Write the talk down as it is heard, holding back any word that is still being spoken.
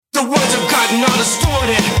the words have gotten all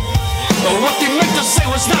distorted. But what they meant to say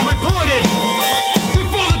was not reported.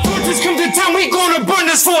 Before the torches come to town, we gonna burn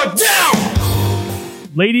this fort down.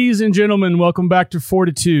 Ladies and gentlemen, welcome back to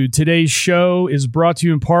Fortitude. Today's show is brought to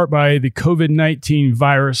you in part by the COVID-19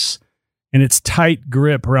 virus and its tight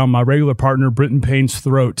grip around my regular partner, Britton Payne's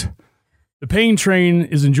throat. The Payne train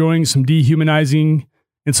is enjoying some dehumanizing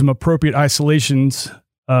and some appropriate isolations.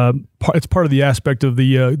 It's part of the aspect of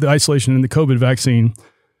the isolation in the COVID vaccine.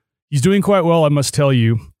 He's doing quite well, I must tell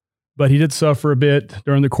you, but he did suffer a bit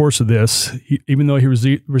during the course of this, even though he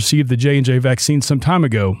received the J&J vaccine some time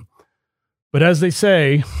ago. But as they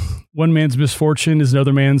say, one man's misfortune is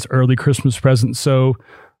another man's early Christmas present. So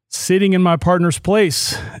sitting in my partner's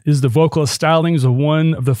place is the vocalist stylings of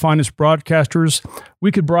one of the finest broadcasters we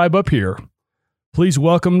could bribe up here. Please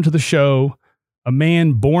welcome to the show a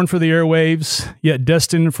man born for the airwaves, yet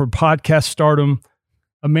destined for podcast stardom,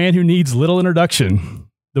 a man who needs little introduction,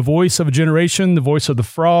 the voice of a generation, the voice of the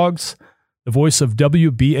Frogs, the voice of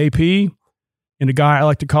WBAP, and a guy I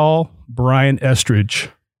like to call Brian Estridge.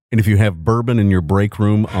 And if you have bourbon in your break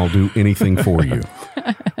room, I'll do anything for you,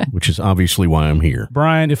 which is obviously why I'm here.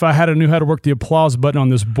 Brian, if I knew how to work the applause button on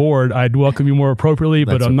this board, I'd welcome you more appropriately,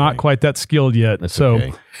 but I'm not quite that skilled yet. That's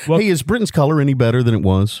okay. Hey, is Britton's color any better than it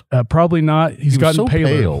was? Probably not. He's gotten so paler.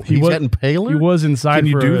 Pale. He's gotten paler? He was inside. Can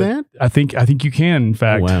you do that? I think you can, in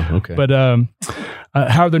fact. Oh, wow, okay. But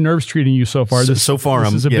how are the nerves treating you so far? This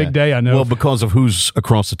is a big day, I know. Well, because of who's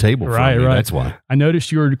across the table from me, that's why. I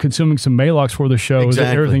noticed you were consuming some Maalox for the show.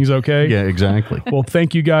 Exactly. Everything's okay? Yeah, exactly. Well,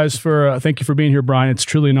 thank you guys for being here, Brian. It's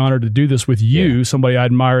truly an honor to do this with you, somebody I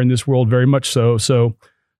admire in this world very much so. So,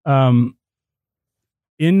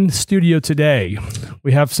 in studio today,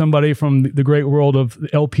 we have somebody from the great world of the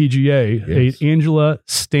LPGA, Angela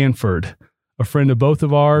Stanford, a friend of both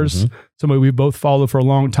of ours, somebody we both followed for a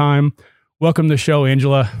long time. Welcome to the show,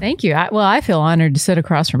 Angela. Thank you. I feel honored to sit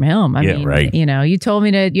across from him. I mean, right. You know, you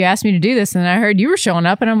asked me to do this, and I heard you were showing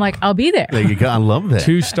up, and I'm like, I'll be there. There you go. I love that.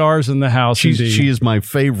 2 stars in the house. She is my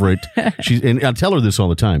favorite. And I tell her this all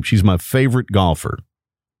the time. She's my favorite golfer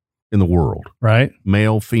in the world. Right?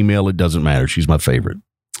 Male, female, it doesn't matter. She's my favorite.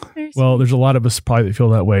 Well, there's a lot of us probably that feel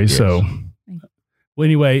that way. Yes. So, well,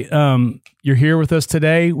 anyway, you're here with us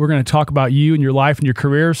today. We're going to talk about you and your life and your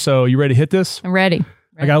career. So, you ready to hit this? I'm ready.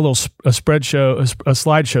 I got a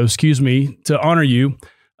slideshow, excuse me, to honor you.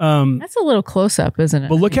 That's a little close up, isn't it?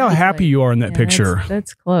 But look how happy you are in that picture.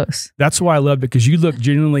 That's close. That's why I love it, because you look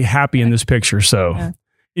genuinely happy in this picture. So,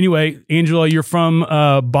 anyway, Angela, you're from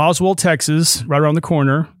Boswell, Texas, right around the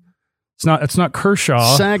corner. It's not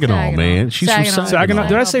Kershaw. Saginaw, man. She's from Saginaw.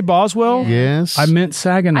 Did I say Boswell? Yes. I meant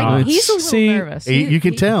Saginaw. He's a little nervous. You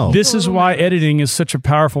can tell. This is why editing is such a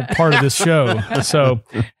powerful part of this show. So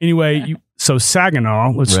anyway,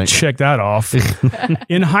 Saginaw, let's check that off.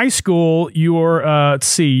 In high school, you were,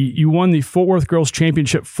 you won the Fort Worth Girls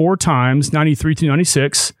Championship 4 times, 93 to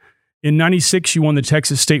 96. In 96, you won the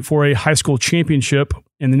Texas State 4A High School Championship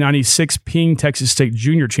and the 96 Ping Texas State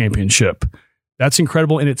Junior Championship. That's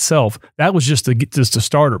incredible in itself. That was just a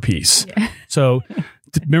starter piece. Yeah. So,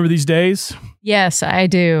 remember these days? Yes, I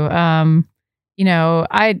do. You know,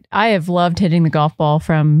 I have loved hitting the golf ball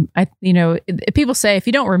from. People say if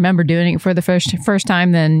you don't remember doing it for the first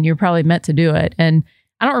time, then you're probably meant to do it. And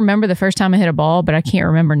I don't remember the first time I hit a ball, but I can't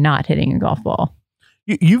remember not hitting a golf ball.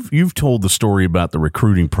 You've told the story about the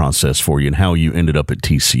recruiting process for you and how you ended up at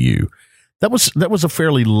TCU. That was a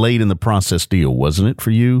fairly late in the process deal, wasn't it, for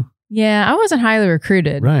you? Yeah, I wasn't highly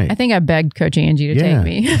recruited. Right. I think I begged Coach Angie to take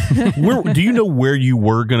me. Do you know where you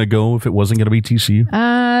were going to go if it wasn't going to be TCU?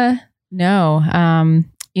 No.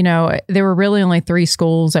 There were really only 3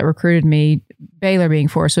 schools that recruited me, Baylor being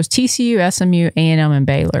 4. So it's TCU, SMU, A&M, and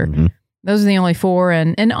Baylor. Mm-hmm. Those are the only 4.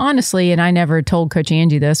 And honestly, and I never told Coach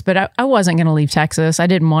Angie this, but I wasn't going to leave Texas. I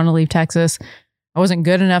didn't want to leave Texas. I wasn't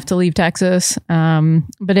good enough to leave Texas.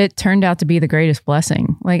 But it turned out to be the greatest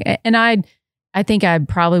blessing. I think I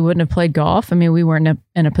probably wouldn't have played golf. I mean, we weren't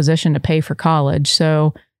in a position to pay for college.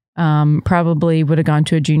 So probably would have gone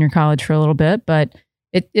to a junior college for a little bit, but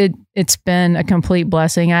it's been a complete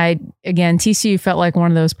blessing. TCU felt like one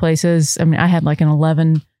of those places. I mean, I had like an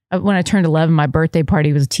 11, when I turned 11, my birthday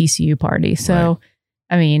party was a TCU party. So, right.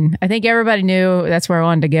 I mean, I think everybody knew that's where I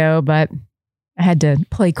wanted to go, but I had to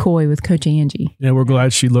play coy with Coach Angie. Yeah, we're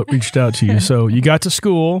glad she reached out to you. So you got to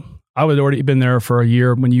school. I would already been there for a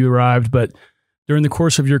year when you arrived, but during the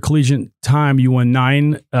course of your collegiate time, you won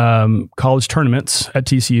 9 college tournaments at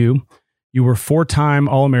TCU. You were 4-time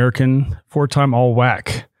All-American, 4-time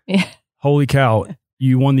All-WAC. Yeah. Holy cow.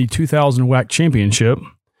 You won the 2000 WAC championship.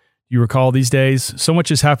 You recall these days? So much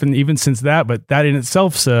has happened even since that, but that in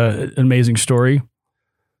itself is an amazing story.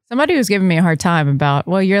 Somebody was giving me a hard time about,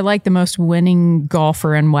 well, you're like the most winning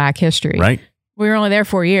golfer in WAC history. Right. We were only there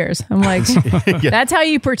 4 years. I'm like, that's how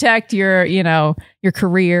you protect your, your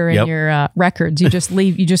career and your records. You just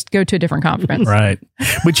leave, you just go to a different conference. Right.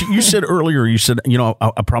 But you said earlier,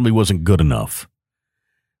 I probably wasn't good enough.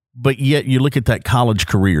 But yet you look at that college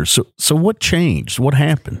career. So what changed? What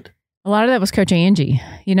happened? A lot of that was Coach Angie.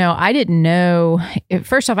 I didn't know.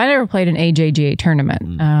 First off, I never played an AJGA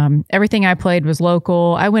tournament. Everything I played was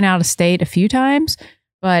local. I went out of state a few times,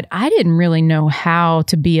 but I didn't really know how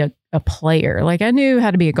to be a player. Like, I knew how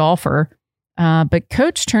to be a golfer, but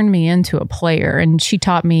Coach turned me into a player, and she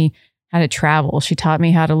taught me how to travel. She taught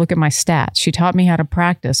me how to look at my stats. She taught me how to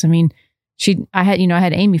practice. I mean, I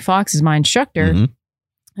had Amy Fox as my instructor. Mm-hmm.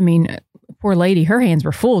 I mean, poor lady, her hands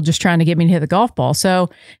were full just trying to get me to hit the golf ball. So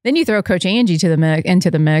then you throw Coach Angie into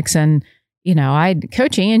the mix, and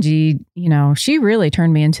Coach Angie, she really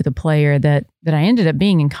turned me into the player that I ended up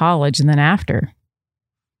being in college and then after.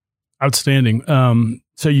 Outstanding.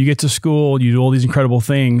 So you get to school, you do all these incredible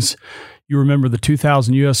things. You remember the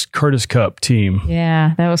 2000 U.S. Curtis Cup team.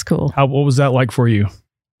 Yeah, that was cool. What was that like for you?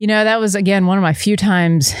 That was, again, one of my few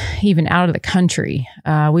times even out of the country.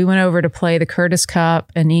 We went over to play the Curtis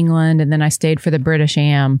Cup in England, and then I stayed for the British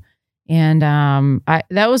Am. And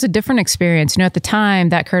that was a different experience. At the time,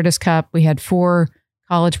 that Curtis Cup, we had 4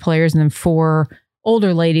 college players and then 4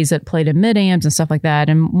 older ladies that played in mid-ams and stuff like that.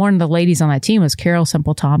 And one of the ladies on that team was Carol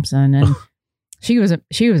Semple Thompson, and she was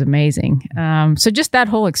amazing. So just that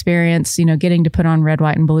whole experience, getting to put on red,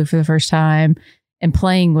 white, and blue for the first time and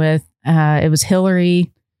playing with, it was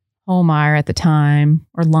Hillary Holmeyer at the time,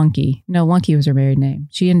 or Lunky. No, Lunky was her married name.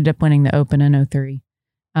 She ended up winning the Open in 2003.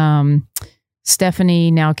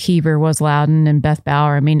 Stephanie, now Keever, was Loudon, and Beth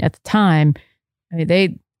Bauer. I mean, at the time,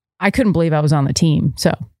 I couldn't believe I was on the team.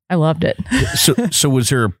 So I loved it. So was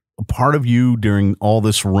there a part of you during all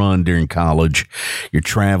this run during college, you're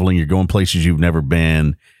traveling, you're going places you've never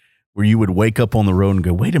been, where you would wake up on the road and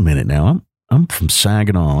go, wait a minute now, I'm from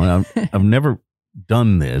Saginaw. I've never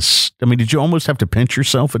done this. I mean, did you almost have to pinch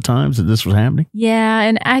yourself at times that this was happening? Yeah.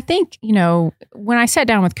 And I think, when I sat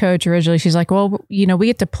down with Coach originally, she's like, well, we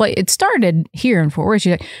get to play. It started here in Fort Worth.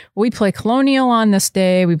 She's like, well, we play Colonial on this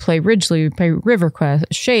day. We play Ridgely. We play Riverquest,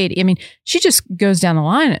 Shade. I mean, she just goes down the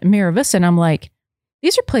line at Mira Vista. And I'm like,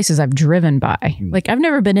 these are places I've driven by. Like, I've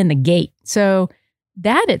never been in the gate. So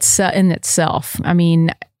that in itself, I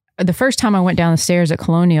mean, the first time I went down the stairs at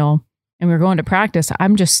Colonial and we were going to practice,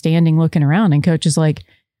 I'm just standing looking around, and Coach is like,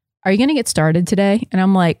 are you going to get started today? And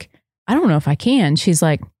I'm like, I don't know if I can. She's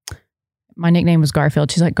like, my nickname was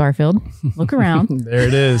Garfield. She's like, Garfield, look around. There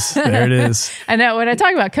it is. There it is. I know. When I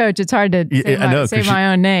talk about Coach, it's hard to say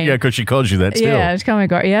my own name. Yeah, because she calls you that still. Yeah, she's calling me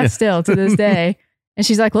Gar. Yeah, still to this day. And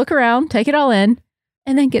she's like, look around, take it all in,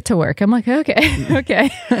 and then get to work. I'm like, okay.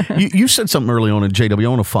 You said something early on, and JW, I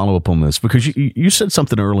want to follow up on this, because you said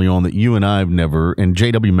something early on that you and I have never, and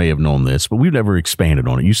JW may have known this, but we've never expanded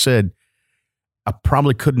on it. You said, I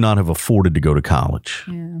probably could not have afforded to go to college.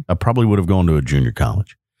 Yeah. I probably would have gone to a junior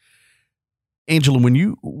college. Angela,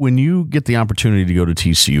 when you get the opportunity to go to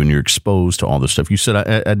TCU and you're exposed to all this stuff, you said,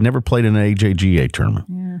 I'd never played in an AJGA tournament.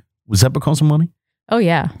 Yeah. Was that because of money? Oh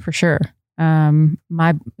yeah, for sure.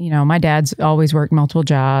 My dad's always worked multiple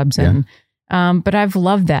jobs, and but I've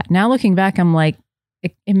loved that. Now looking back, I'm like,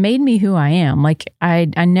 it made me who I am. Like, I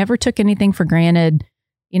never took anything for granted.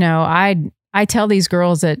 I tell these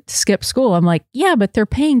girls that skip school, I'm like, yeah, but they're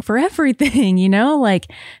paying for everything, like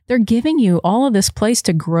they're giving you all of this place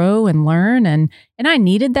to grow and learn. And I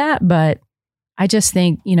needed that, but I just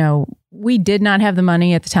think, we did not have the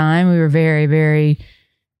money at the time. We were very, very,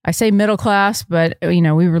 I say middle class, but we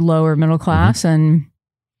were lower middle class. Mm-hmm.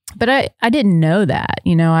 But I didn't know that,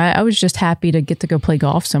 I was just happy to get to go play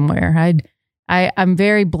golf somewhere. I'm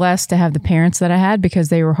very blessed to have the parents that I had, because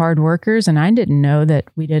they were hard workers, and I didn't know that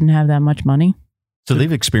we didn't have that much money. So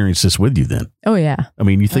they've experienced this with you then. Oh yeah. I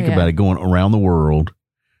mean, you think about it, going around the world,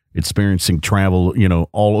 experiencing travel,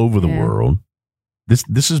 all over the world.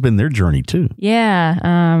 This has been their journey too.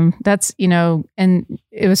 Yeah. That's, and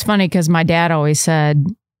it was funny because my dad always said,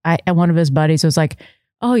 one of his buddies was like,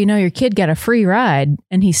 oh, your kid got a free ride.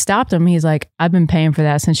 And he stopped him. He's like, I've been paying for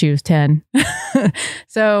that since she was 10.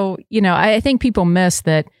 So, I think people miss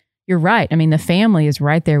that. You're right. I mean, the family is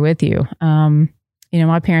right there with you.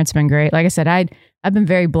 My parents have been great. Like I said, I've been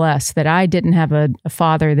very blessed that I didn't have a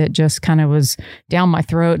father that just kind of was down my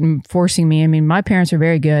throat and forcing me. I mean, my parents are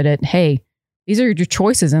very good at, hey, these are your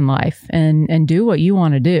choices in life, and do what you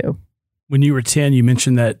want to do. When you were 10, you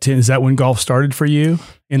mentioned that 10. Is that when golf started for you?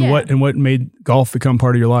 And what made golf become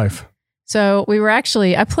part of your life? So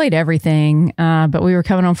I played everything, but we were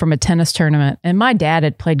coming home from a tennis tournament, and my dad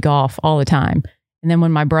had played golf all the time. And then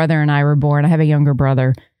when my brother and I were born, I have a younger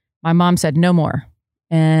brother, my mom said, no more.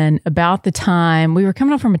 And about the time we were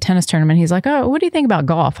coming home from a tennis tournament, he's like, oh, what do you think about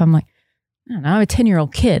golf? I'm like, I don't know, I'm a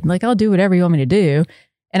 10-year-old kid. Like, I'll do whatever you want me to do.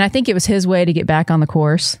 And I think it was his way to get back on the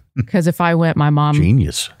course, because if I went, my mom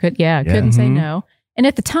Genius. couldn't say no. And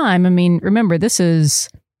at the time, I mean, remember, this is,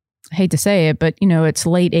 I hate to say it, but it's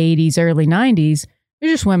late 80s, early 90s.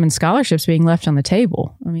 There's just women's scholarships being left on the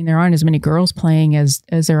table. I mean, there aren't as many girls playing as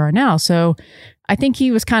there are now. So I think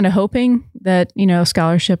he was kind of hoping that,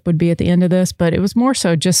 scholarship would be at the end of this, but it was more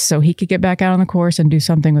so just so he could get back out on the course and do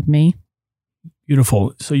something with me.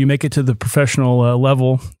 Beautiful. So you make it to the professional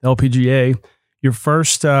level, LPGA. Your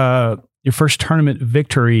first tournament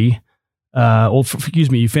victory,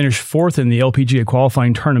 you finished fourth in the LPGA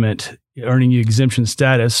qualifying tournament, earning you exemption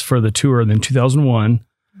status for the tour in 2001.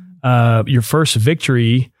 Your first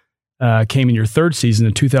victory came in your third season,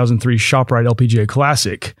 the 2003 ShopRite LPGA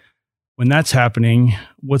Classic. When that's happening,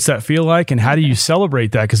 what's that feel like, and how do you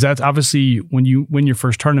celebrate that? Because that's obviously when you win your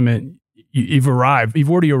first tournament, you've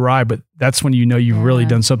already arrived, but that's when you've really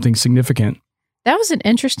done something significant. That was an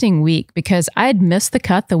interesting week because I had missed the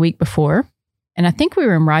cut the week before. And I think we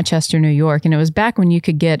were in Rochester, New York, and it was back when you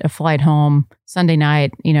could get a flight home Sunday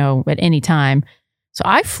night, at any time. So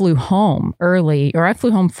I flew home early, or I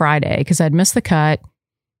flew home Friday because I'd missed the cut.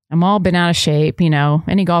 I'm all been out of shape,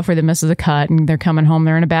 any golfer that misses a cut and they're coming home,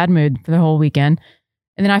 they're in a bad mood for the whole weekend.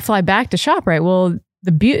 And then I fly back to ShopRite. Well,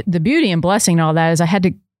 the beauty and blessing and all that is I had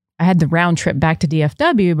the round trip back to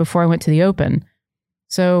DFW before I went to the Open.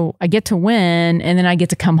 So I get to win, and then I get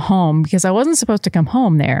to come home because I wasn't supposed to come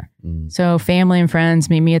home there. So family and friends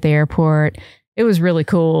meet me at the airport. It was really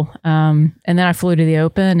cool. And then I flew to the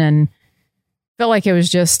Open and felt like it was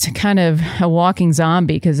just kind of a walking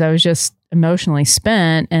zombie because I was just emotionally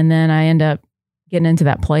spent. And then I end up getting into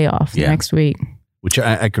that playoff the next week. Which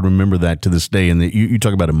I could remember that to this day. And you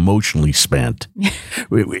talk about emotionally spent.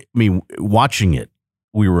 I mean, watching it.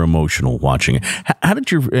 We were emotional watching it. How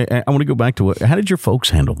did I want to go back to how did your folks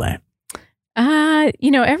handle that?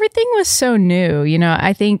 Everything was so new.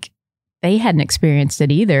 I think they hadn't experienced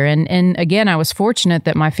it either. And again, I was fortunate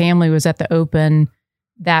that my family was at the Open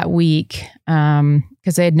that week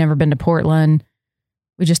because they had never been to Portland.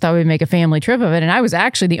 We just thought we'd make a family trip of it. And I was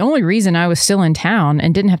actually, the only reason I was still in town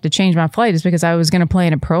and didn't have to change my flight is because I was going to play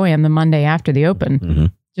in a Pro-Am the Monday after the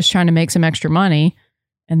Open, just trying to make some extra money.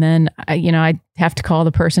 And then, I have to call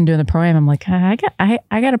the person doing the Pro-Am. I'm like, I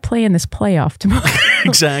got to play in this playoff tomorrow.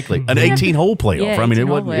 Exactly. An 18-hole playoff. Yeah, I mean, it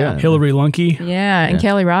wasn't, Hillary Lunke. Yeah. And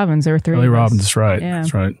Kelly Robbins. There were three. Kelly Robbins. That's right. Yeah.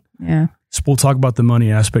 That's right. Yeah. So we'll talk about the money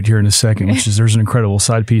aspect here in a second, which is there's an incredible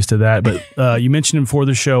side piece to that. But you mentioned before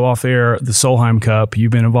the show off air, the Solheim Cup.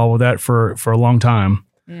 You've been involved with that for a long time.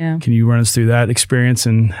 Yeah. Can you run us through that experience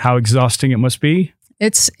and how exhausting it must be?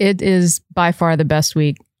 It is by far the best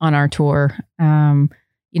week on our tour.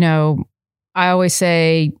 I always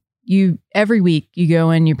say every week you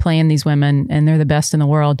go in, you're playing these women and they're the best in the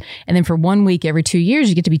world. And then for 1 week, every 2 years,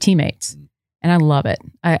 you get to be teammates. And I love it.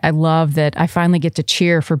 I love that I finally get to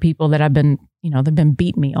cheer for people that I've been, they've been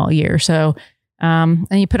beating me all year. So, and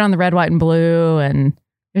you put on the red, white, and blue, and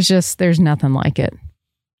there's nothing like it.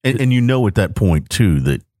 And at that point too,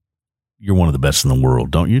 that you're one of the best in the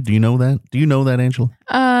world, don't you? Do you know that? Do you know that, Angela?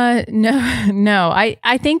 No.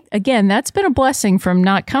 I think, again, that's been a blessing from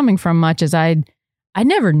not coming from much as I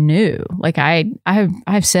never knew. Like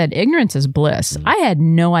I've said, ignorance is bliss. I had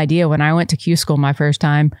no idea when I went to Q school my first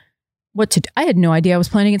time I had no idea I was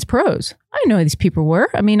playing against pros. I didn't know who these people were.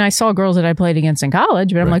 I mean, I saw girls that I played against in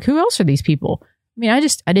college, but I'm like, who else are these people? I mean,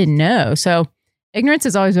 I didn't know. So ignorance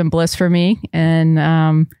has always been bliss for me. And,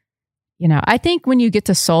 I think when you get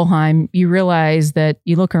to Solheim, you realize that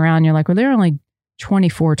you look around, you're like, well, there are only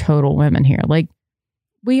 24 total women here. Like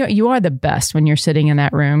you are the best when you're sitting in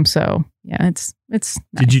that room. So yeah, it's nice.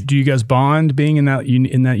 Do you guys bond being in that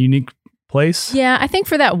unique place? Yeah, I think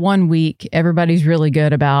for that 1 week, everybody's really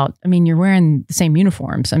good about, you're wearing the same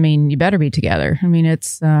uniforms. You better be together.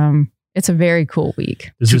 It's a very cool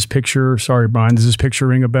week. Does this picture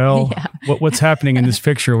ring a bell? Yeah. What's happening in this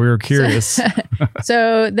picture? We were curious.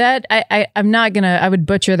 So that I would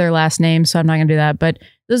butcher their last name, so I'm not going to do that. But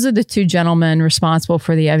those are the two gentlemen responsible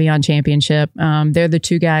for the Evian Championship. They're the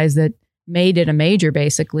two guys that made it a major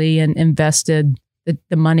basically and invested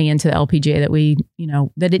the money into the LPGA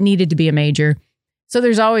that it needed to be a major. So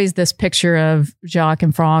there's always this picture of Jacques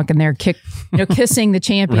and Franck and they're kissing the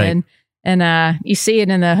champion. Right. And you see it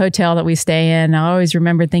in the hotel that we stay in. I always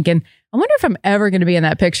remember thinking, I wonder if I'm ever going to be in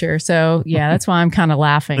that picture. So yeah, that's why I'm kind of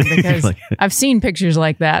laughing because I've seen pictures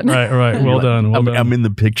like that. Right. Well done. I'm in the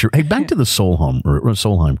picture. Hey, back to the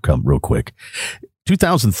Solheim Cup real quick.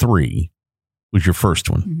 2003 was your first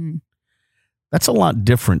one. Mm-hmm. That's a lot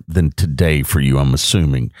different than today for you, I'm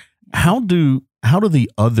assuming. How do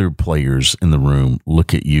the other players in the room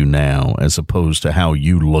look at you now as opposed to how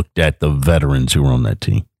you looked at the veterans who were on that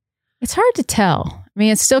team? It's hard to tell. I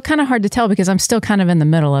mean, it's still kind of hard to tell because I'm still kind of in the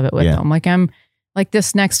middle of it with them. Like I'm like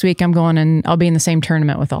this next week, I'm going and I'll be in the same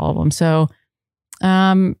tournament with all of them. So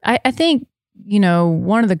I think,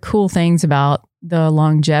 one of the cool things about the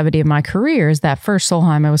longevity of my career is that first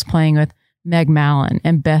Solheim I was playing with Meg Mallon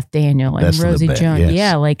and Beth Daniel and Rosie Jones. Yes.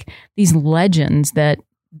 Yeah, like these legends that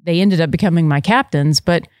they ended up becoming my captains.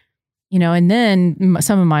 But, and then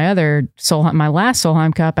some of my other my last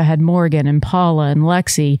Solheim Cup, I had Morgan and Paula and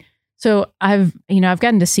Lexi. So I've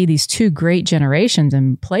gotten to see these two great generations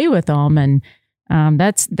and play with them. And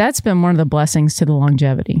that's been one of the blessings to the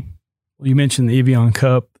longevity. Well, you mentioned the Evian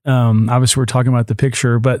Cup. Obviously we're talking about the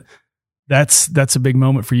picture, but that's a big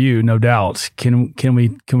moment for you, no doubt. Can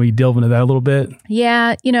we delve into that a little bit?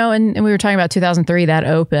 Yeah. And we were talking about 2003, that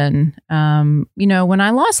Open, when I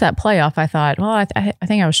lost that playoff, I thought, well, I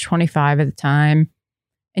think I was 25 at the time.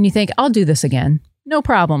 And you think, I'll do this again. No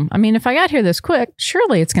problem. I mean, if I got here this quick,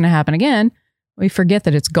 surely it's going to happen again. We forget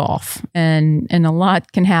that it's golf and a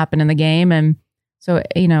lot can happen in the game. And so,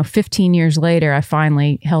 15 years later, I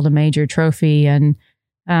finally held a major trophy and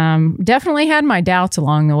definitely had my doubts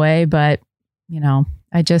along the way. But,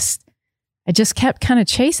 I just kept kind of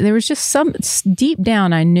chasing. There was just some deep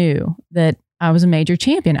down, I knew that I was a major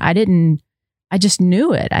champion. I just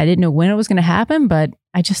knew it. I didn't know when it was going to happen, but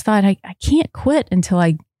I just thought I can't quit until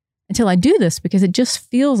I do this because it just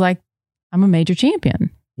feels like I'm a major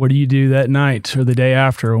champion. What do you do that night or the day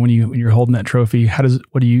after when you're holding that trophy? How do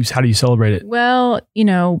you celebrate it? Well,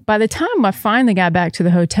 by the time I finally got back to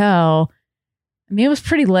the hotel, I mean, it was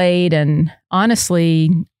pretty late. And honestly,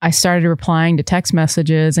 I started replying to text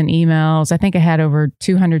messages and emails. I think I had over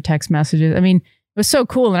 200 text messages. I mean, it was so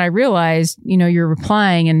cool. And I realized, you're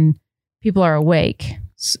replying and people are awake.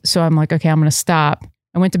 So I'm like, okay, I'm going to stop.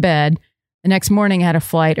 I went to bed. The next morning I had a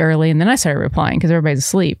flight early and then I started replying because everybody's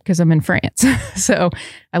asleep because I'm in France. So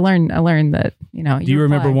I learned that, Do you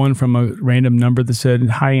remember one from a random number that said,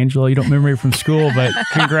 "Hi, Angela, you don't remember me from school, but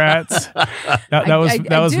congrats." That was me.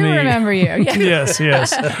 I do remember you. Yeah.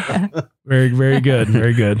 Yes. Very, very good.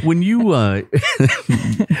 Very good. When you,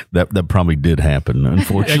 that probably did happen,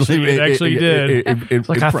 unfortunately. It actually did.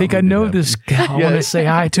 I think I know this gal. I want to say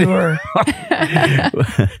hi to her.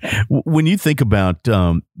 When you think about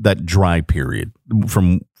that dry period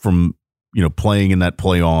from playing in that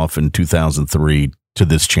playoff in 2003 to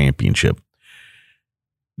this championship,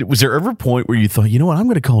 was there ever a point where you thought, I'm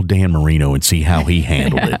going to call Dan Marino and see how he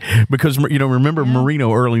handled it? Because, remember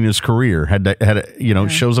Marino early in his career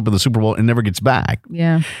shows up at the Super Bowl and never gets back.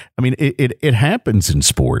 Yeah. I mean, it happens in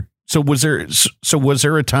sport. So was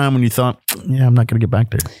there a time when you thought, I'm not going to get back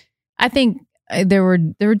there? I think there were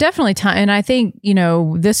definitely times. And I think,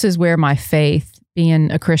 this is where my faith,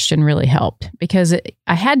 being a Christian, really helped because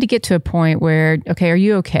I had to get to a point where, okay, are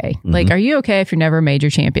you okay? Mm-hmm. Like, are you okay if you're never a major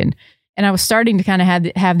champion? And I was starting to kind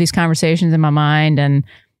of have these conversations in my mind. And,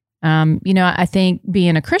 I think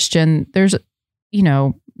being a Christian, there's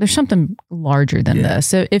something larger than this.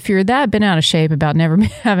 So if you're that bent out of shape about never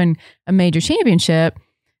having a major championship,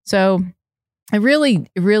 so it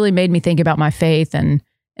really made me think about my faith and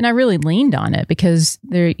I really leaned on it because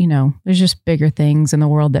there's just bigger things in the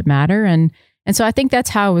world that matter. And so I think that's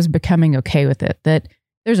how I was becoming okay with it, that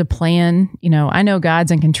there's a plan. I know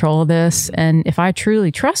God's in control of this. And if I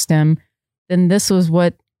truly trust him, then this was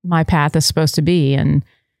what my path is supposed to be. And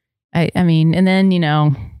I mean, and then,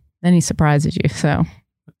 then he surprises you. So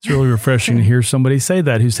it's really refreshing to hear somebody say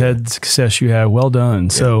that who's had success you have. Well done. Yeah.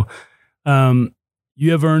 So,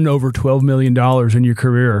 you have earned over $12 million in your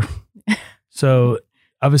career. So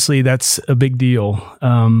obviously that's a big deal.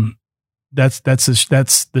 That's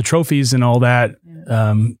the trophies and all that,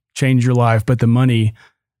 changed your life, but the money,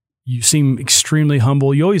 you seem extremely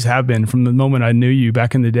humble. You always have been from the moment I knew you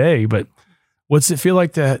back in the day, but what's it feel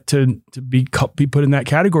like to be put in that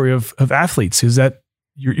category of athletes? Is that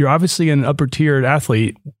you're obviously an upper tiered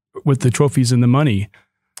athlete with the trophies and the money.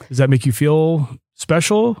 Does that make you feel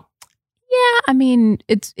special? Yeah, I mean,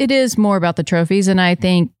 it is more about the trophies, and I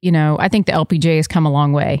think the LPGA has come a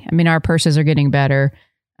long way. I mean, our purses are getting better.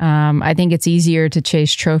 I think it's easier to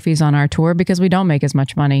chase trophies on our tour because we don't make as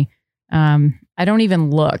much money. I don't even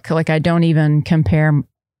look like I don't even compare,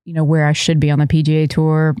 where I should be on the PGA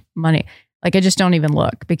Tour money. Like I just don't even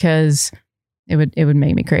look because it would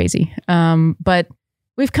make me crazy. But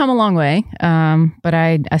we've come a long way. But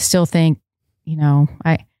I still think,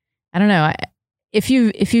 I don't know. If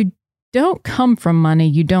you don't come from money,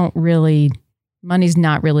 you don't really, money's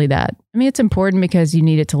not really that. I mean, it's important because you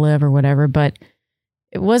need it to live or whatever, but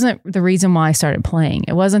it wasn't the reason why I started playing.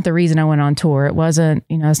 It wasn't the reason I went on tour. It wasn't,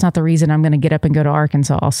 it's not the reason I'm going to get up and go to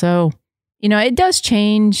Arkansas. So, it does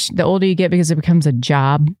change the older you get because it becomes a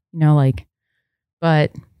job,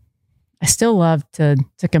 but I still love to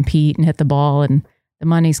compete and hit the ball, and the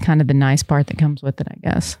money's kind of the nice part that comes with it, I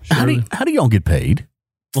guess. How do y'all get paid?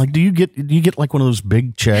 Like, do you get like one of those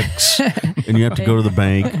big checks and you have to go to the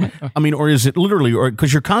bank? I mean, or is it literally, or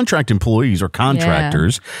because you're contract employees or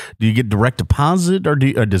contractors, do you get direct deposit or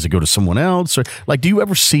does it go to someone else? Or like, do you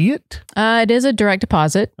ever see it? It is a direct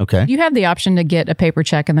deposit. Okay. You have the option to get a paper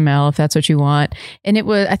check in the mail if that's what you want. And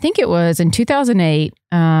I think it was in 2008.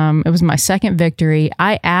 It was my second victory.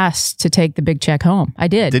 I asked to take the big check home. I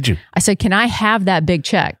did. Did you? I said, can I have that big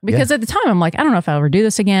check? Because at the time I'm like, I don't know if I'll ever do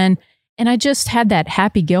this again. And I just had that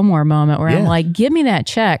Happy Gilmore moment where I'm like, give me that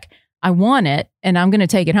check. I want it and I'm going to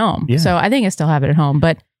take it home. Yeah. So I think I still have it at home.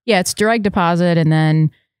 But yeah, it's direct deposit. And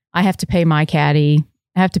then I have to pay my caddy.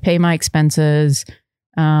 I have to pay my expenses.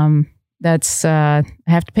 I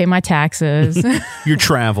have to pay my taxes. Your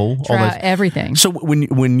travel. all that. Everything. So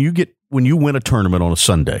when you win a tournament on a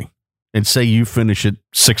Sunday and say you finish at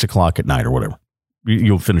 6:00 at night or whatever,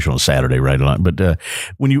 you'll finish on a Saturday, right? But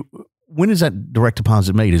when is that direct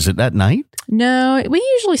deposit made? Is it that night? No, we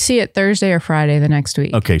usually see it Thursday or Friday the next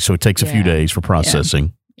week. Okay, so it takes a few days for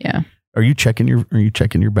processing. Yeah. Are you checking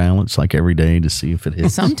your balance like every day to see if it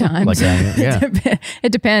hits? Sometimes. Like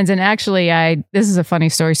it depends. And actually, this is a funny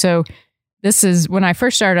story. So this is when I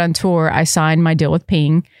first started on tour, I signed my deal with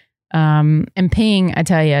Ping. And Ping, I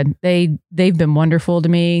tell you, they've been wonderful to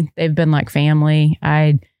me. They've been like family.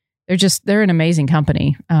 They're an amazing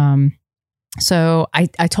company. So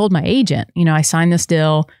I told my agent, I signed this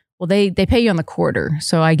deal. Well, they pay you on the quarter.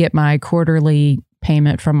 So I get my quarterly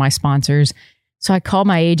payment from my sponsors. So I called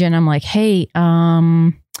my agent. I'm like, hey,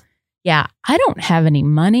 I don't have any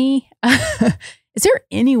money. Is there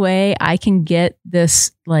any way I can get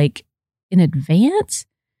this like in advance?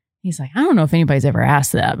 He's like, I don't know if anybody's ever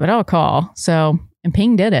asked that, but I'll call. So, and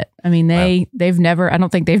Ping did it. I mean, they've never, I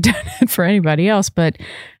don't think they've done it for anybody else, but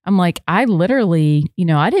I'm like, I literally,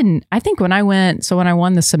 I think when I won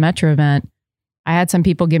the Symetra event, I had some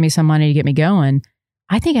people give me some money to get me going.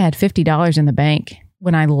 I think I had $50 in the bank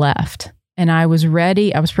when I left, and I was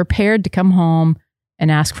ready. I was prepared to come home and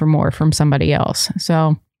ask for more from somebody else.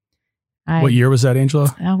 So what year was that,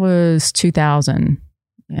 Angela? That was 2000.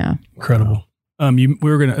 Yeah. Incredible. That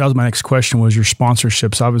was my next question, was your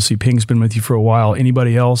sponsorships. Obviously, Ping's been with you for a while.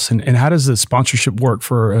 Anybody else? And how does the sponsorship work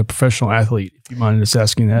for a professional athlete? If you mind just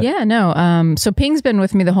asking that. Yeah, no. So Ping's been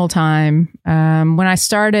with me the whole time. When I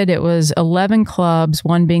started, it was 11 clubs,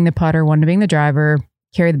 one being the putter, one being the driver,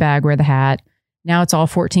 carry the bag, wear the hat. Now it's all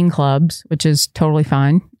 14 clubs, which is totally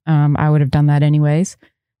fine. I would have done that anyways.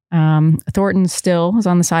 Thornton still is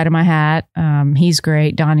on the side of my hat. He's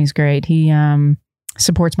great. Donnie's great. He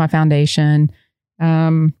supports my foundation.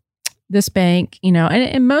 This bank,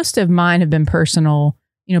 and most of mine have been personal,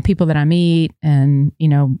 people that I meet, and,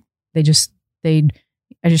 I just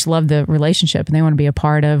love the relationship, and they want to be a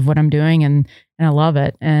part of what I'm doing, and I love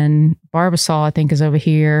it. And Barbasol, I think, is over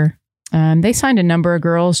here. They signed a number of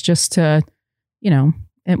girls just to,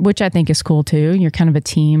 which I think is cool too. You're kind of a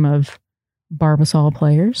team of Barbasol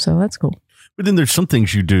players, so that's cool. But then there's some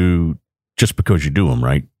things you do just because you do them,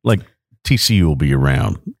 right? Like TCU will be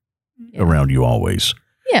around you always.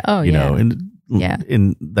 Yeah. Oh, yeah.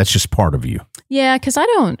 And that's just part of you. Yeah. Cause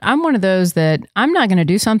I'm one of those that I'm not going to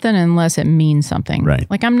do something unless it means something. Right.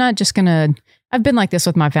 Like I'm not just I've been like this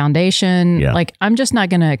with my foundation. Yeah. Like I'm just not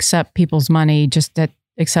going to accept people's money, just to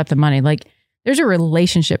accept the money. Like there's a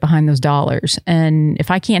relationship behind those dollars. And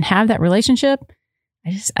if I can't have that relationship,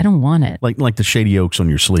 I don't want it. Like the Shady Oaks on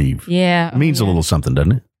your sleeve. Yeah. It means a little something,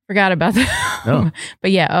 doesn't it? Forgot about that. Oh.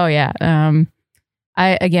 But yeah. Oh yeah.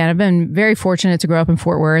 I've been very fortunate to grow up in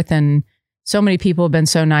Fort Worth, and so many people have been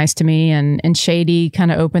so nice to me, and Shady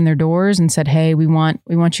kind of opened their doors and said, hey, we want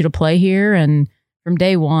you to play here. And from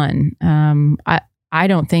day one, I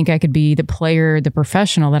don't think I could be the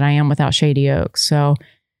professional that I am without Shady Oaks. So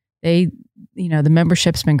the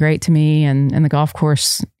membership's been great to me, and the golf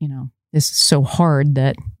course, is so hard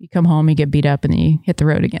that you come home, you get beat up, and then you hit the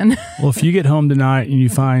road again. Well, if you get home tonight and you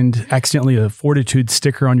find accidentally a Fortitude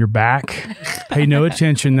sticker on your back, pay no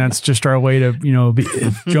attention. That's just our way to,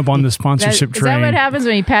 jump on the sponsorship train. Is that what happens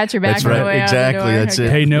when you pat your back That's on right. the way Exactly. out the door? That's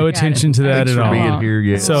it. Pay no attention to that at all. Being here,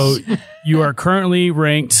 yes. So You are currently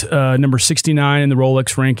ranked number 69 in the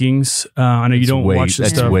Rolex rankings. I know you don't watch this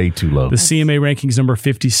that's stuff. way too low. The CMA rankings number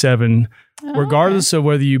 57. Regardless of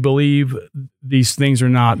whether you believe these things or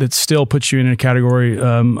not, that still puts you in a category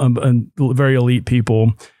of very elite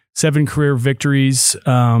people. 7 career victories,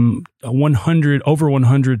 100 over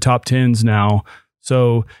 100 top 10s now.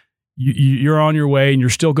 So you're on your way and you're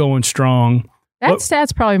still going strong. That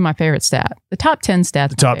stat's probably my favorite stat. The top 10 stat.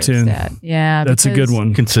 The top 10. Stat. Yeah. That's a good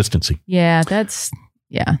one. Consistency. Yeah.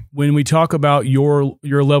 When we talk about your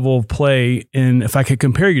level of play, and if I could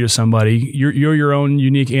compare you to somebody, you're your own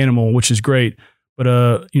unique animal, which is great. But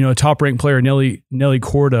a top ranked player, Nelly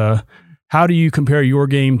Korda, how do you compare your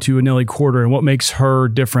game to a Nelly Korda, and what makes her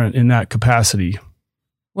different in that capacity?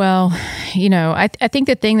 Well, I think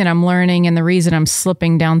the thing that I'm learning, and the reason I'm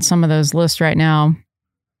slipping down some of those lists right now,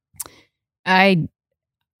 I'm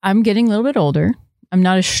getting a little bit older. I'm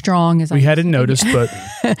not as strong as we hadn't noticed, but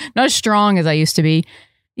not as strong as I used to be.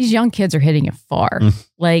 These young kids are hitting it far.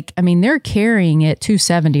 They're carrying it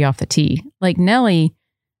 270 off the tee. Like Nelly,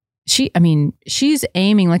 she's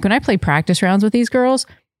aiming, like when I play practice rounds with these girls,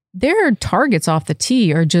 their targets off the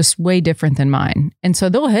tee are just way different than mine. And so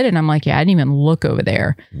they'll hit it and I'm like, yeah, I didn't even look over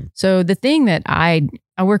there. So the thing that I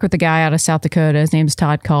work with a guy out of South Dakota, his name's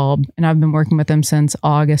Todd Kolb, and I've been working with him since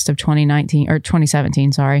August of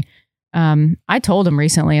 2017, sorry. I told him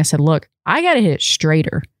recently, I said, look, I got to hit it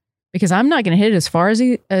straighter because I'm not going to hit it as far as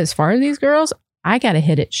these girls. I got to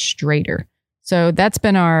hit it straighter. So that's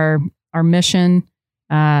been our mission,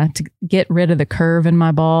 to get rid of the curve in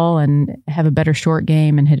my ball and have a better short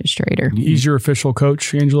game and hit it straighter. He's your official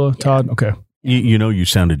coach, Angela? Yeah. Todd? Okay. You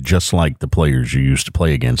sounded just like the players you used to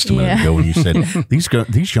play against a minute ago when you said,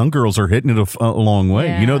 these young girls are hitting it a long way.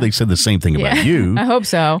 Yeah. They said the same thing about you. I hope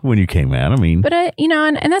so. When you came out, But,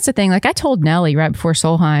 and that's the thing. Like I told Nelly right before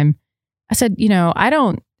Solheim, I said,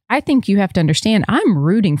 I think you have to understand, I'm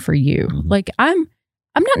rooting for you. Mm-hmm. Like I'm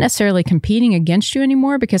not necessarily competing against you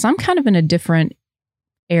anymore because I'm kind of in a different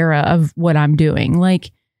era of what I'm doing.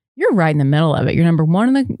 Like you're right in the middle of it. You're number one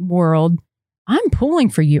in the world. I'm pulling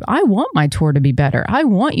for you. I want my tour to be better. I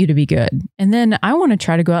want you to be good. And then I want to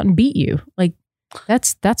try to go out and beat you. Like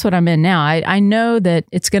that's what I'm in now. I know that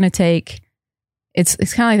it's going to take, it's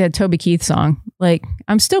kind of like that Toby Keith song. Like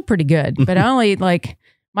I'm still pretty good, but I only like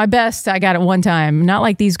my best. I got it one time. Not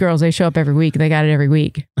like these girls. They show up every week. They got it every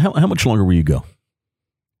week. How much longer will you go?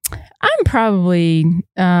 I'm probably,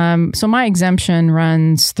 so my exemption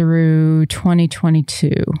runs through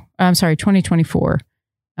 2024.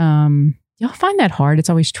 Y'all find that hard? It's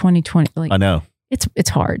always 2020. Like, I know. It's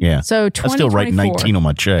hard. Yeah. So I still write 19 on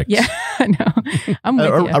my checks. Yeah, I know. I'm with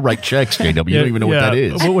you. I write checks, JW. You don't even know what that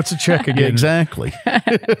is. Well, what's a check again? Exactly. I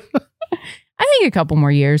think a couple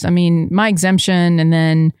more years. I mean, my exemption, and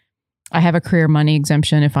then I have a career money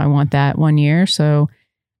exemption if I want that 1 year. So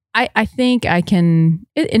I think I can,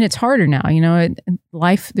 and it's harder now.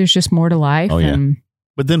 Life, there's just more to life. Oh, yeah.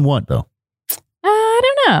 But then what, though? I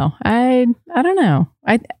don't know. I don't know.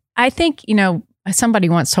 I think, somebody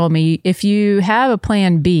once told me, if you have a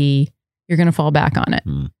plan B, you're going to fall back on it.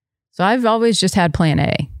 So I've always just had plan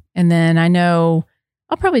A. And then I know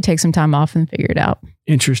I'll probably take some time off and figure it out.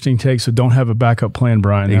 Interesting take. So don't have a backup plan,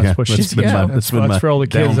 Brian. That's what she's that's for all the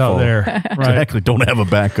kids downfall. Out there. Right. Exactly. Don't have a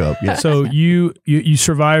backup. Yeah. So you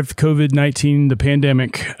survived COVID-19, the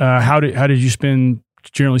pandemic. How did you spend,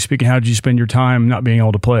 generally speaking, how did you spend your time not being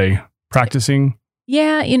able to play? Practicing?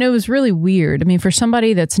 Yeah, it was really weird. I mean, for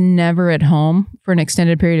somebody that's never at home for an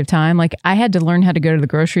extended period of time, like I had to learn how to go to the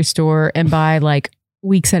grocery store and buy like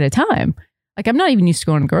weeks at a time. Like I'm not even used to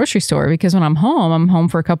going to the grocery store because when I'm home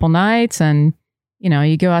for a couple nights and,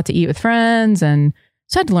 you go out to eat with friends. And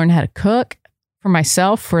so I had to learn how to cook for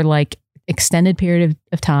myself for like extended period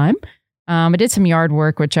of time. I did some yard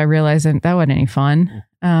work, which I realized that wasn't any fun.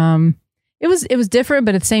 It was different,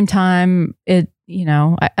 but at the same time, I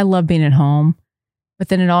love being at home. But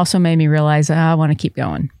then it also made me realize I want to keep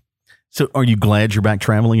going. So are you glad you're back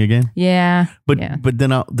traveling again? Yeah. But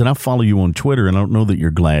then I follow you on Twitter and I don't know that you're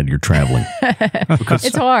glad you're traveling. Because,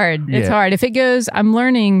 it's hard. Yeah. It's hard. If it goes, I'm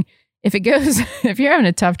learning, if you're having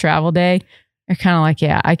a tough travel day, you're kind of like,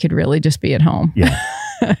 yeah, I could really just be at home. Yeah.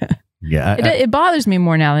 Yeah. It bothers me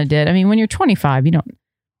more now than it did. I mean, when you're 25, you don't,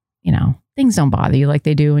 things don't bother you like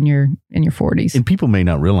they do when you're in your 40s. And people may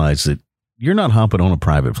not realize that you're not hopping on a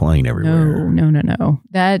private plane everywhere. No.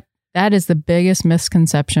 That is the biggest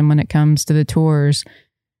misconception when it comes to the tours.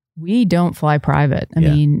 We don't fly private. I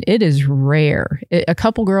mean, it is rare. A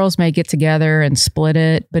couple girls may get together and split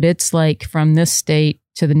it, but it's like from this state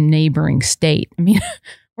to the neighboring state. I mean,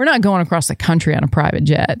 we're not going across the country on a private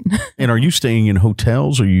jet. And are you staying in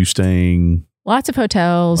hotels or are you staying Lots of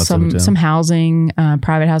hotels, Lots of hotels. some housing,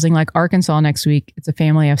 private housing. Like Arkansas next week, it's a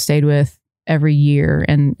family I've stayed with every year,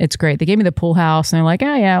 and it's great. They gave me the pool house, and they're like,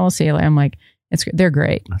 "Oh yeah, we'll see you later." I'm like, they're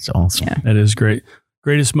great. That's awesome. Yeah. That is great.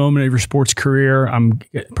 Greatest moment of your sports career? I'm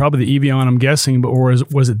probably the Evian, I'm guessing, but or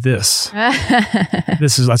was it this?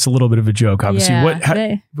 That's a little bit of a joke, obviously.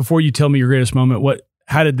 Yeah, Before you tell me your greatest moment,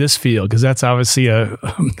 how did this feel? Because that's obviously a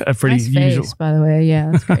pretty nice usual. face, by the way. Yeah,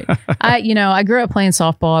 that's great. I grew up playing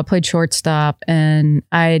softball. I played shortstop, and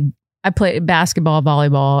I played basketball,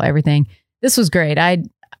 volleyball, everything. This was great. I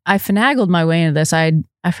finagled my way into this. I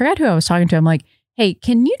forgot who I was talking to. I'm like, hey,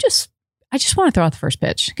 I just want to throw out the first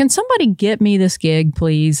pitch. Can somebody get me this gig,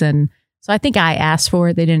 please? And so I think I asked for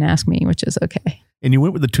it. They didn't ask me, which is okay. And you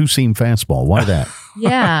went with the 2-seam fastball. Why that?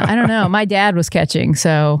 Yeah, I don't know. My dad was catching,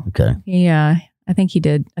 so Okay. yeah, I think he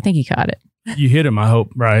did. I think he caught it. You hit him, I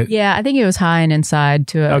hope, right? Yeah, I think it was high and inside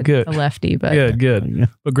to good. a lefty. But Good. Yeah.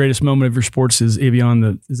 What greatest moment of your sports is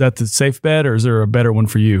Evian? Is that the safe bet, or is there a better one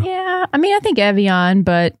for you? yeah, I mean, I think Evian,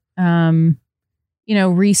 but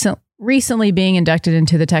recently being inducted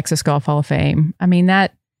into the Texas Golf Hall of Fame. I mean,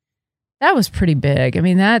 that was pretty big. I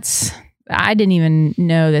mean, I didn't even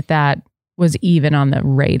know that was even on the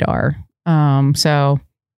radar. So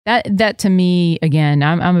that to me, again,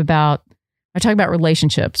 I talk about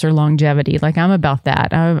relationships or longevity. Like I'm about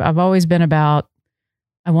that. I've always been about,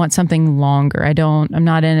 I want something longer. I'm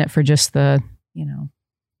not in it for just the,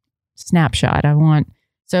 snapshot.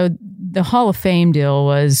 So the Hall of Fame deal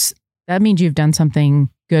that means you've done something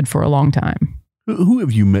good for a long time. Who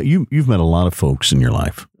have you met? You've met a lot of folks in your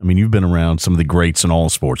life. I mean, you've been around some of the greats in all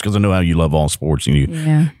sports, because I know how you love all sports and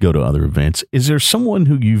you go to other events. Is there someone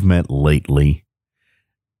who you've met lately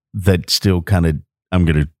that still kind of, I'm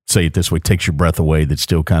going to say it this way, takes your breath away, that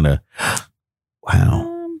still kind of,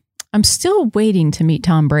 wow. I'm still waiting to meet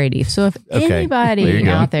Tom Brady. So if anybody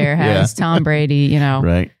out there has Tom Brady,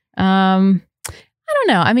 Right. I don't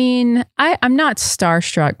know. I mean, I'm not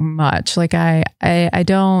starstruck much. Like I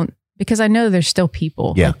don't, because I know there's still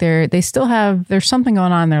people. Yeah. Like there's something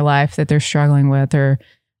going on in their life that they're struggling with. Or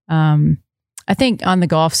I think on the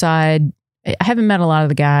golf side, I haven't met a lot of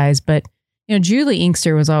the guys, but Julie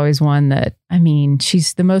Inkster was always one that, I mean,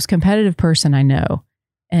 she's the most competitive person I know.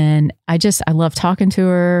 And I love talking to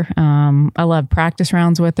her. I love practice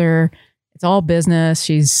rounds with her. It's all business.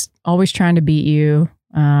 She's always trying to beat you.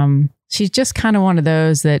 She's just kind of one of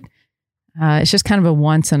those that it's just kind of a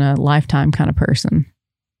once in a lifetime kind of person.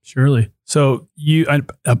 Surely. So you're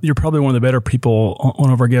probably one of the better people,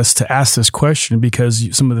 one of our guests, to ask this question,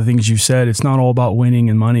 because some of the things you said, it's not all about winning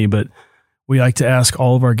and money, but we like to ask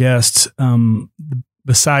all of our guests,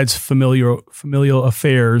 besides familial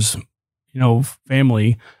affairs,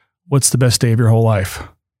 family, what's the best day of your whole life?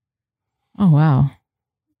 Oh, wow.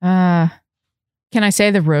 Can I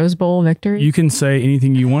say the Rose Bowl victory? You can say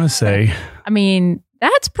anything you want to say. I mean,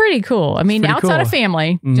 that's pretty cool. I mean, outside of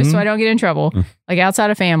family, just so I don't get in trouble, like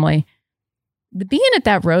outside of family, being at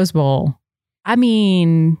that Rose Bowl, I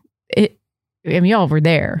mean, y'all were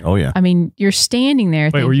there. Oh yeah. I mean, you're standing there.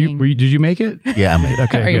 Wait, thinking, were you? Did you make it? Yeah, I made it.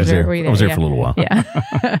 Okay, I was there. I was there for a little while. Yeah.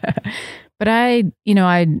 But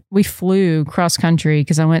we flew cross country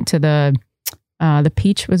because I went to the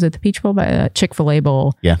Peach. Was it the Peach Bowl? Chick-fil-A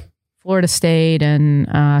Bowl. Yeah. Florida State and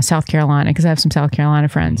South Carolina, because I have some South Carolina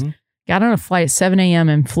friends. Mm-hmm. Got on a flight at 7 a.m.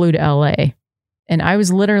 and flew to LA. And I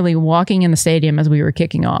was literally walking in the stadium as we were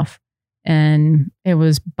kicking off. And it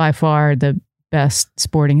was by far the best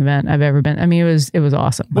sporting event I've ever been. I mean, it was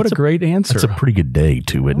awesome. What a great answer. That's a pretty good day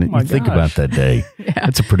too, isn't it? my You think gosh. about that day. Yeah.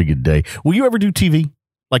 That's a pretty good day. Will you ever do TV?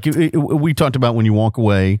 Like we talked about when you walk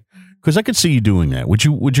away, because I could see you doing that. Would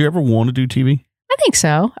you ever want to do TV? I think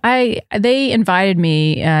so. They invited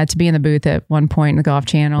me to be in the booth at one point in the Golf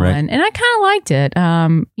Channel, Right. and I kind of liked it.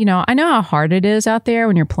 I know how hard it is out there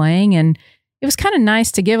when you're playing, and it was kind of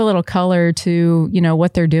nice to give a little color to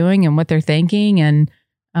what they're doing and what they're thinking. And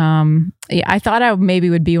I thought I maybe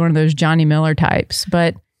would be one of those Johnny Miller types,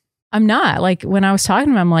 but I'm not. Like when I was talking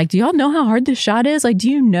to him, I'm like, do y'all know how hard this shot is? Like, do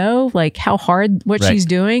you know like how hard what Right. she's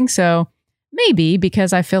doing? So maybe,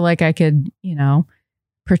 because I feel like I could,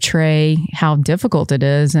 portray how difficult it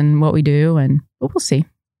is and what we do, but we'll see.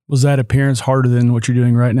 Was that appearance harder than what you're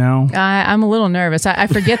doing right now? I'm a little nervous. I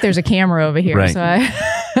forget there's a camera over here. Right. So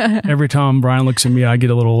Every time Brian looks at me, I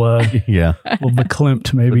get a little Yeah.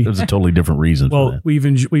 verklempt, maybe. There's a totally different reason for Well,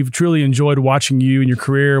 that. we've truly enjoyed watching you and your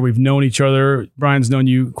career. We've known each other. Brian's known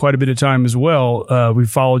you quite a bit of time as well. We've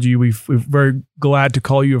followed you. We're very glad to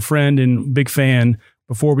call you a friend and big fan.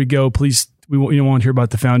 Before we go, please, we want to hear about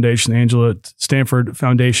the foundation, the Angela Stanford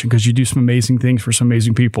Foundation, because you do some amazing things for some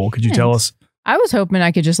amazing people. Could you tell us I was hoping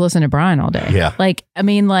I could just listen to Brian all day. Yeah. Like, I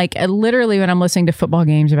mean, like literally when I'm listening to football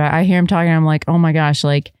games I hear him talking, I'm like, oh my gosh,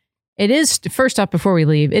 like it is, first off, before we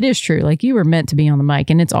leave, it is true. Like you were meant to be on the mic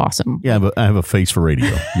and it's awesome. Yeah, but I have a face for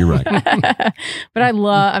radio. You're right.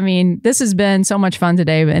 But this has been so much fun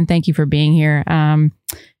today, and thank you for being here.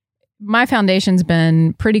 My foundation's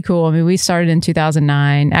been pretty cool. I mean, we started in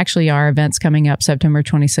 2009. Actually, our event's coming up September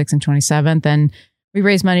 26th and 27th. And we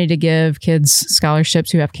raise money to give kids scholarships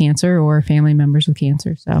who have cancer or family members with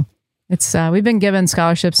cancer. So it's we've been given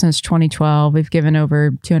scholarships since 2012. We've given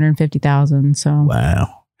over $250,000. So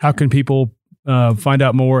Wow. How can people find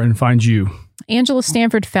out more and find you?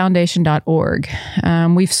 AngelaStanfordFoundation.org.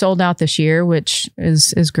 We've sold out this year, which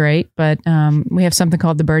is great, but we have something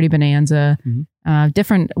called the Birdie Bonanza,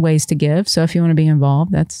 different ways to give. So if you want to be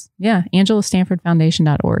involved, that's,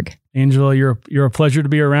 AngelaStanfordFoundation.org. Angela, you're a pleasure to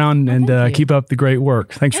be around, and keep up the great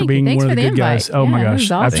work. Thanks for being one of the good guys. Oh my gosh,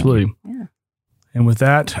 awesome. absolutely. Yeah. And with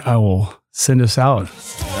that, I will send us out.